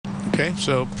Okay,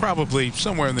 so probably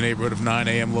somewhere in the neighborhood of 9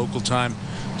 a.m. local time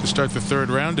to start the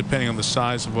third round, depending on the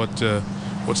size of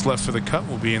what's left for the cut.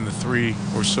 We'll be in the 3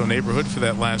 or so neighborhood for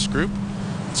that last group.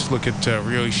 Let's look at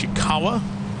Ryo Ishikawa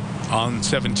on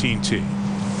 17T.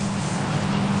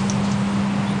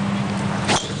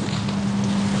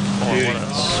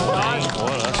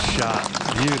 What a shot.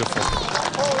 Beautiful.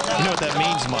 You know what that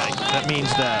means, Mike? That means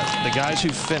that the guys who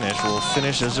finish will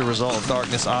finish as a result of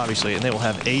darkness, obviously, and they will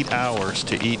have 8 hours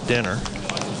to eat dinner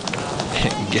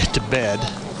and get to bed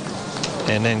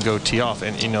and then go tee off.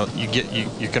 And, you know,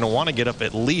 you're going to want to get up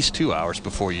at least 2 hours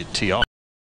before you tee off.